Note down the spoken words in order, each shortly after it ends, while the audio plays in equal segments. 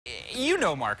You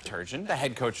know Mark Turgeon, the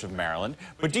head coach of Maryland,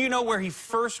 but do you know where he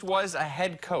first was a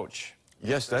head coach?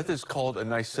 Yes, that is called a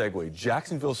nice segue.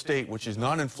 Jacksonville State, which is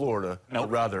not in Florida, but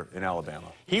rather in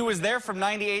Alabama. He was there from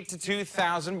 '98 to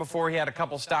 2000 before he had a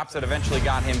couple stops that eventually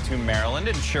got him to Maryland.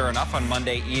 And sure enough, on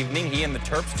Monday evening, he and the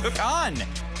Terps took on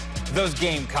those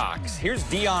Gamecocks. Here's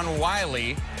Dion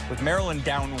Wiley with Maryland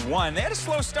down 1. They had a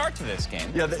slow start to this game.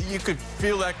 Yeah, you could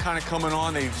feel that kind of coming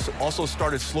on. They also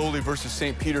started slowly versus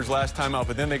St. Peter's last time out,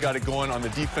 but then they got it going on the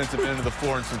defensive end of the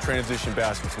floor and some transition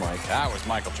baskets, Mike. That was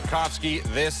Michael Tchaikovsky.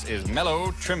 This is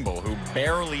Melo Trimble, who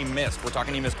barely missed. We're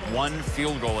talking he missed one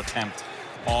field goal attempt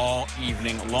all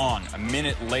evening long. A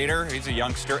minute later, he's a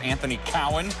youngster, Anthony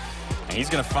Cowan, and he's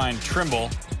going to find Trimble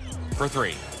for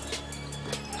 3.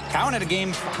 Cowan had a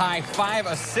game-high 5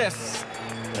 assists.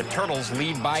 The Turtles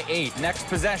lead by 8. Next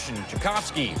possession,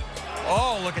 Tchaikovsky.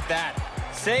 Oh, look at that.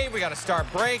 Save, we got a start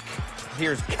break.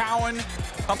 Here's Cowan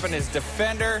pumping his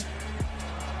defender.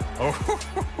 Oh,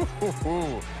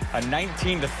 a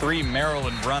 19-3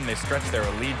 Maryland run. They stretch their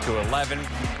lead to 11.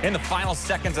 In the final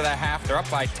seconds of that half, they're up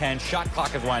by 10. Shot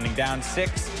clock is winding down.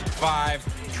 6-5.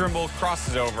 Trimble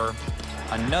crosses over.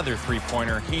 Another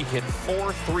three-pointer. He hit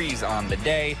 4 threes on the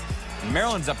day.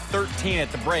 Maryland's up 13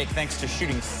 at the break thanks to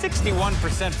shooting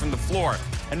 61% from the floor.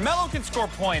 And Melo can score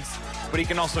points, but he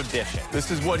can also dish it. This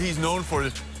is what he's known for.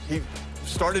 He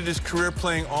started his career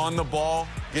playing on the ball,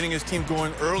 getting his team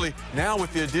going early. Now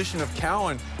with the addition of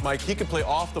Cowan, Mike, he can play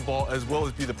off the ball as well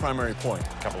as be the primary point.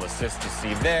 A couple assists to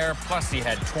see there, plus he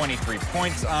had 23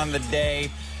 points on the day.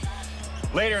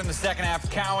 Later in the second half,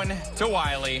 Cowan to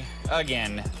Wiley.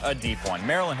 Again, a deep one.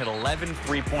 Maryland hit 11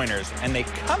 three-pointers, and they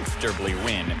comfortably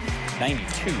win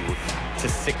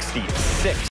 92-66.